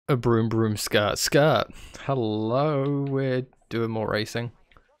A broom broom skirt skirt. Hello, we're doing more racing.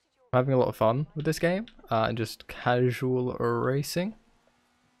 I'm having a lot of fun with this game and just casual racing.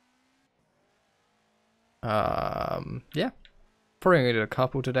 Yeah, probably only did a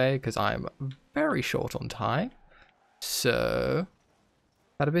couple today because I'm very short on time. So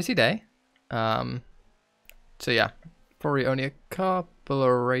had a busy day. So yeah, probably only a couple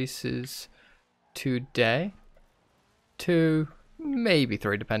of races today. 2, maybe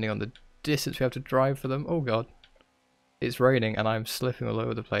 3, depending on the distance we have to drive for them. Oh god, it's raining and I'm slipping all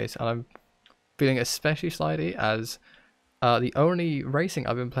over the place, and I'm feeling especially slidey as the only racing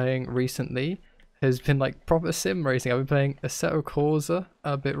I've been playing recently has been like proper sim racing. I've been playing Assetto Corsa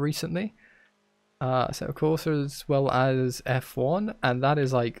a bit recently. Assetto Corsa as well as F1, and that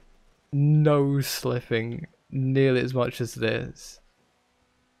is like no slipping nearly as much as this.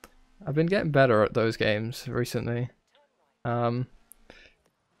 I've been getting better at those games recently. I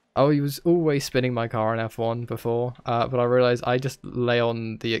was always spinning my car in F1 before, but I realized I just lay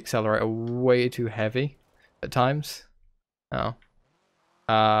on the accelerator way too heavy at times. Oh.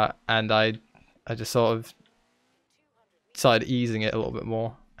 And I just sort of started easing it a little bit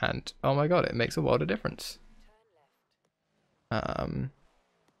more, and oh my god, it makes a world of difference. But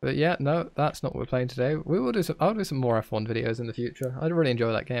yeah, no, that's not what we're playing today. I'll do some more F1 videos in the future. I really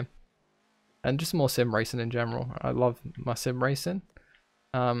enjoy that game. And just more sim racing in general. I love my sim racing.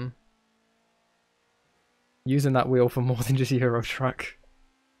 Using that wheel for more than just Euro Truck.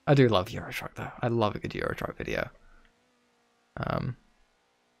 I do love Euro Truck though. I love a good Euro Truck video. I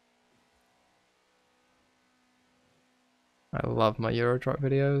love my Euro Truck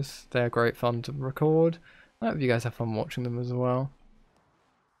videos. They're great fun to record. I hope you guys have fun watching them as well.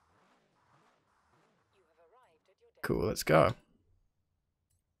 Cool, let's go.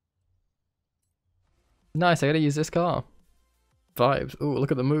 Nice, I gotta use this car. Vibes. Ooh,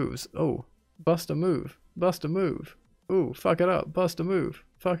 look at the moves. Oh, bust a move. Bust a move. Ooh, fuck it up. Bust a move.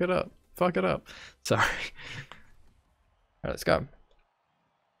 Fuck it up. Fuck it up. Sorry. Alright, let's go.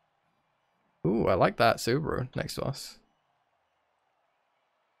 Ooh, I like that Subaru next to us.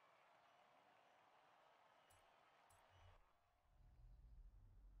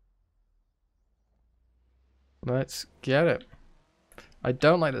 Let's get it. I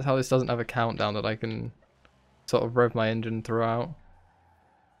don't like how this doesn't have a countdown that I can sort of rev my engine throughout.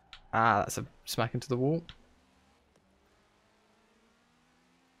 Ah, that's a smack into the wall.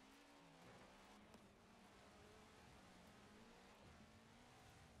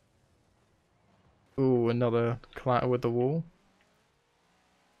 Ooh, another clatter with the wall.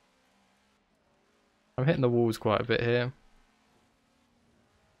 I'm hitting the walls quite a bit here.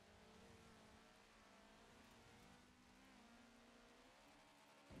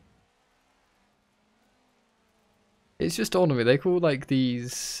 It's just odd on me. They call like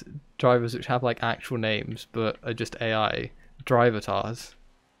these drivers which have like actual names but are just AI drivatars.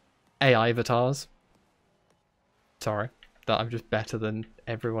 AI avatars. Sorry, that I'm just better than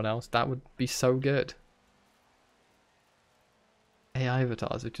everyone else. That would be so good. AI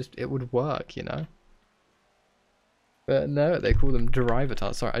avatars, it would work, you know. But no, they call them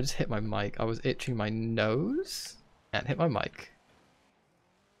derivatars. Sorry, I just hit my mic. I was itching my nose and hit my mic.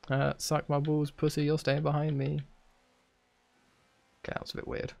 Suck my balls, pussy. You're staying behind me. Okay, that was a bit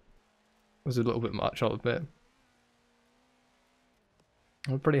weird. It was a little bit much, I'll admit.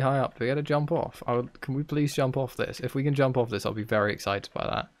 We're pretty high up. Do we gotta jump off? Can we please jump off this? If we can jump off this, I'll be very excited by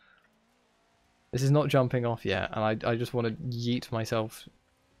that. This is not jumping off yet, and I just want to yeet myself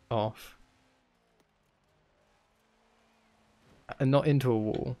off. And not into a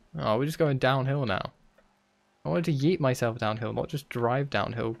wall. Oh, we're just going downhill now. I wanted to yeet myself downhill, not just drive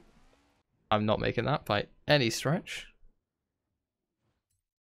downhill. I'm not making that by any stretch.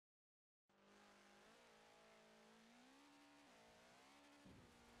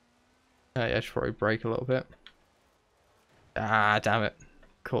 Yeah, I should probably brake a little bit. Ah, damn it.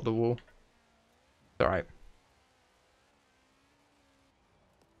 Caught the wall. Alright.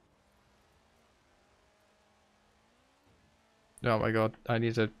 Oh my god, I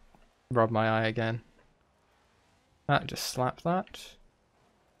need to rub my eye again. Just slap that.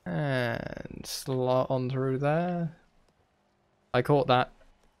 And slot on through there. I caught that.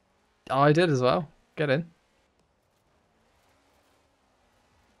 Oh, I did as well. Get in.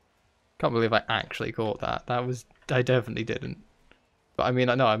 Can't believe I actually caught that. I definitely didn't. But I mean,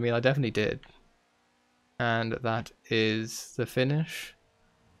 I definitely did. And that is the finish.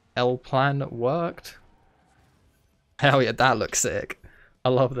 L plan worked. Hell yeah, that looks sick. I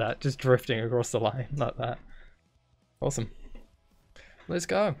love that. Just drifting across the line like that. Awesome. Let's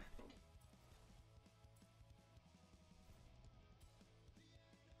go.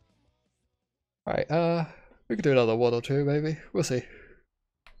 Right, we could do another one or two maybe. We'll see.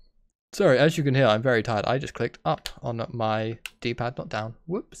 Sorry, as you can hear, I'm very tired. I just clicked up on my D-pad, not down.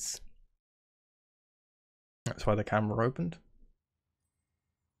 Whoops. That's why the camera opened.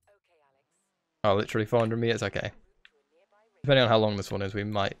 Oh, literally 400 meters? Okay. Depending on how long this one is, we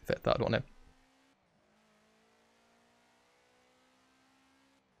might fit that one in.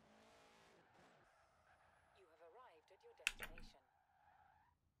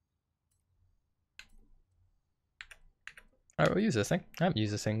 Alright, we'll use this thing. I haven't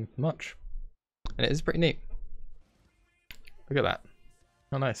used this thing much. And it is pretty neat. Look at that.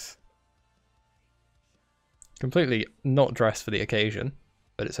 Oh, nice. Completely not dressed for the occasion,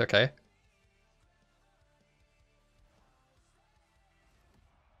 but it's okay.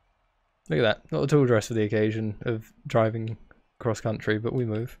 Look at that. Not at all dressed for the occasion of driving cross country, but we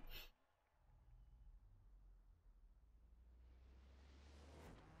move.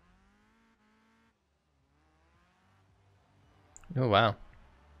 Oh wow.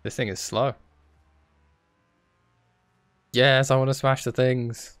 This thing is slow. Yes, I want to smash the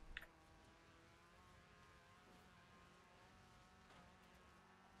things.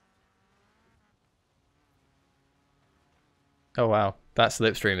 Oh wow. That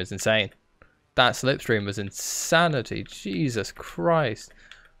slipstream is insane. That slipstream was insanity. Jesus Christ.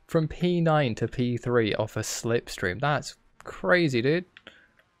 From P9 to P3 off a slipstream. That's crazy, dude.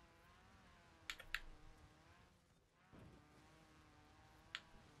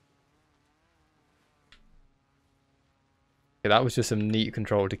 Okay, that was just some neat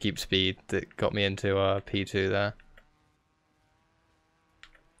control to keep speed that got me into P2 there.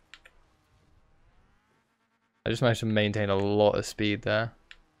 I just managed to maintain a lot of speed there.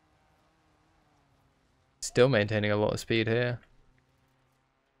 Still maintaining a lot of speed here.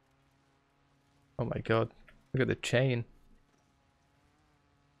 Oh my god. Look at the chain.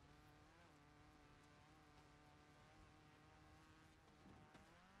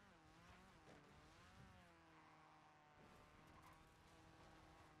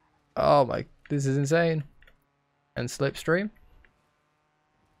 Oh my, this is insane. And slipstream?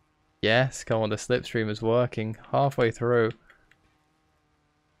 Yes, come on, the slipstream is working halfway through.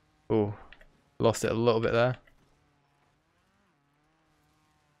 Oh, lost it a little bit there.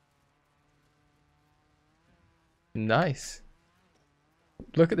 Nice.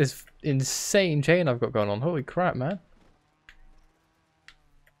 Look at this insane chain I've got going on. Holy crap, man.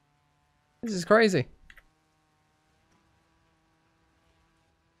 This is crazy.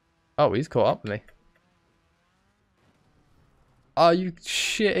 Oh, he's caught up with me. Are you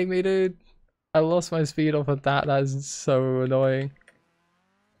shitting me, dude? I lost my speed off of that. That is so annoying.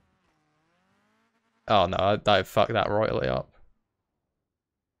 Oh no, I fucked that royally up.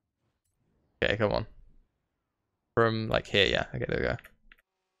 Okay, come on. From like here, yeah. Okay, there we go.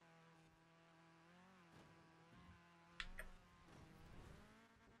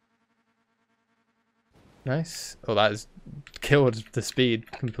 Nice. Oh, that has killed the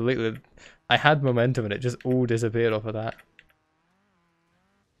speed completely. I had momentum and it just all disappeared off of that.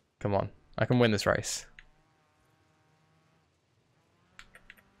 Come on. I can win this race.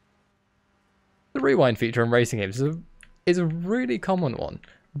 The rewind feature in racing games is a really common one,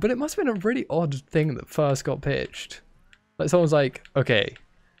 but it must have been a really odd thing that first got pitched. Like someone's like, okay,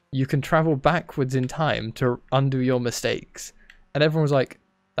 you can travel backwards in time to undo your mistakes. And everyone was like,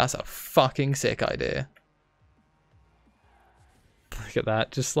 that's a fucking sick idea. Look at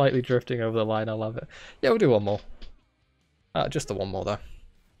that, just slightly drifting over the line. I love it. Yeah, we'll do one more. Just the one more though.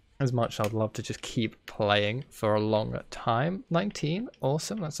 As much as I'd love to just keep playing for a long time. 19,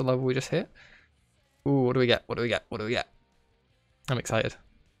 awesome. That's the level we just hit. Ooh, what do we get? What do we get? What do we get? I'm excited.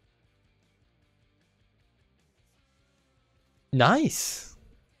 Nice.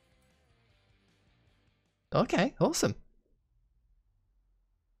 Okay, awesome.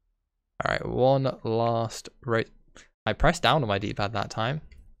 All right, one last race. I pressed down on my D-pad that time.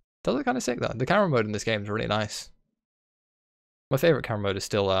 Does look kind of sick though. The camera mode in this game is really nice. My favorite camera mode is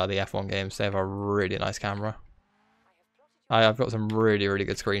still the F1 games. They have a really nice camera. I've got some really, really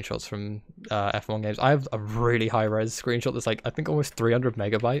good screenshots from F1 games. I have a really high-res screenshot that's like, I think almost 300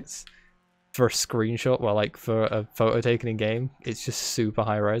 megabytes for a screenshot. Well, like for a photo taken in game, it's just super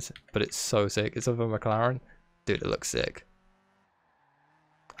high-res, but it's so sick. It's of a McLaren. Dude, it looks sick.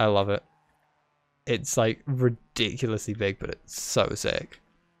 I love it. It's like ridiculously big, but it's so sick.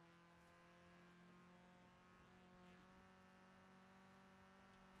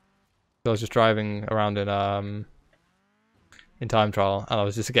 So I was just driving around in time trial, and I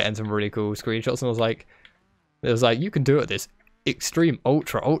was just getting some really cool screenshots, and it was like you can do it this extreme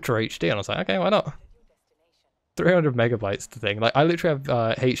ultra HD, and I was like, okay, why not? 300 megabytes the thing. Like, I literally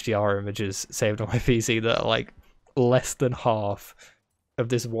have HDR images saved on my PC that are like less than half of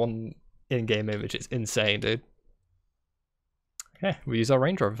this one in-game image. It's insane, dude. Okay, we use our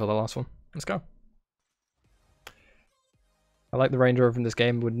Range Rover for the last one. Let's go. I like the Range Rover in this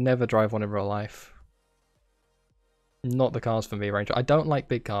game. Would never drive one in real life. Not the cars for me, Range Rover. I don't like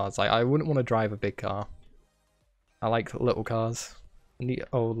big cars. Like, I wouldn't want to drive a big car. I like little cars. Neat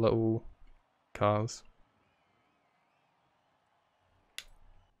old little cars.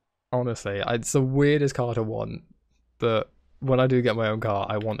 Honestly, it's the weirdest car to want, but when I do get my own car,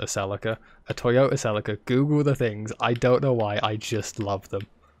 I want a Celica. A Toyota Celica. Google the things. I don't know why, I just love them.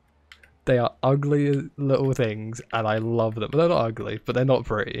 They are ugly little things, and I love them. They're not ugly, but they're not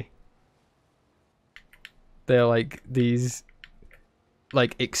pretty. They're like these,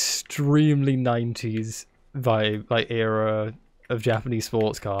 like, extremely 90s vibe, like, era of Japanese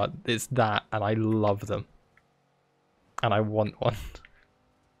sports car. It's that, and I love them. And I want one.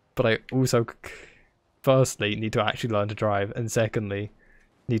 But I also, firstly, need to actually learn to drive, and secondly,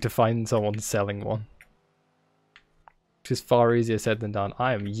 need to find someone selling one. Which is far easier said than done.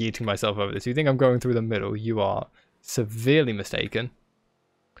 I am yeeting myself over this. You think I'm going through the middle? You are severely mistaken.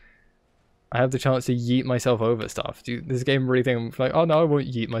 I have the chance to yeet myself over stuff. Do this game really think I'm like, oh no, I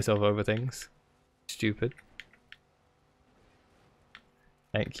won't yeet myself over things? Stupid.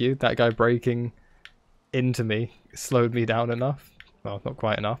 Thank you. That guy breaking into me slowed me down enough. Well, not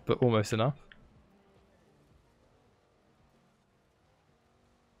quite enough, but almost enough.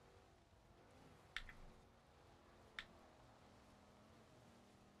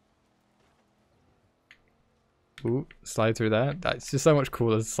 Ooh, slide through there. That's just so much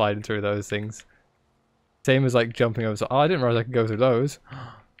cooler than sliding through those things. Same as like jumping over. Oh, I didn't realize I could go through those.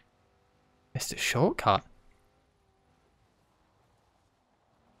 Missed a shortcut.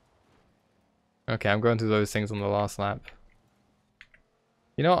 Okay, I'm going through those things on the last lap.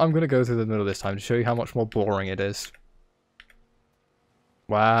 You know what? I'm going to go through the middle this time to show you how much more boring it is.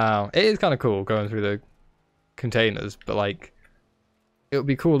 Wow. It is kind of cool going through the containers, but like, it would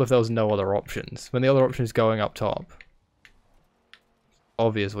be cool if there was no other options. When the other option is going up top.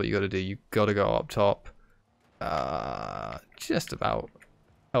 Obvious what you got to do. You got to go up top. Just about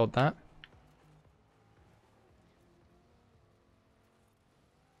held that.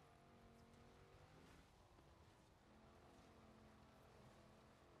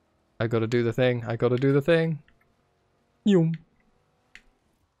 I gotta do the thing. I gotta do the thing. Yum.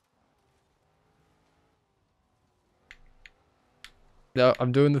 No,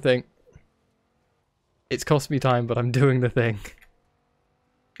 I'm doing the thing. It's cost me time, but I'm doing the thing.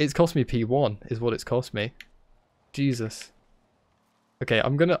 It's cost me P1, is what it's cost me. Jesus. Okay,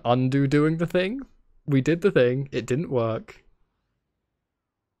 I'm gonna undo doing the thing. We did the thing. It didn't work.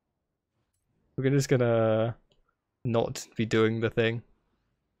 We're just gonna not be doing the thing.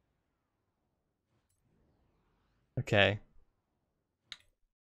 Okay.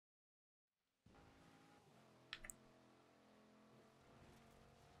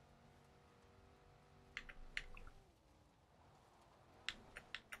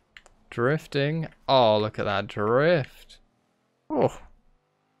 Drifting. Oh, look at that drift. Oh,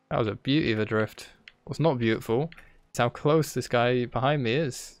 that was a beauty of a drift. What's not beautiful is how close this guy behind me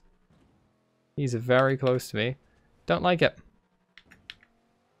is. He's very close to me. Don't like it.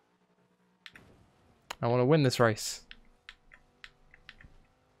 I want to win this race.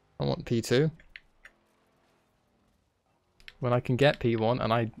 I want P2. When I can get P1,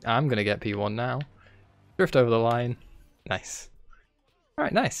 and I am going to get P1 now. Drift over the line. Nice.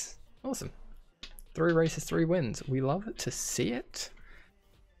 Alright, nice. Awesome. 3 races, 3 wins. We love to see it.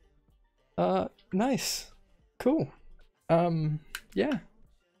 Nice. Cool. Yeah.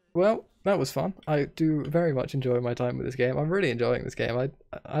 Well, that was fun. I do very much enjoy my time with this game. I'm really enjoying this game. I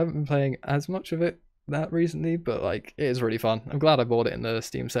haven't been playing as much of it that recently, but like, it is really fun. I'm glad I bought it in the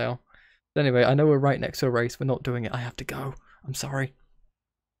Steam sale. But anyway, I know we're right next to a race. We're not doing it. I have to go. I'm sorry.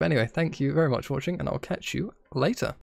 But anyway, thank you very much for watching, and I'll catch you later.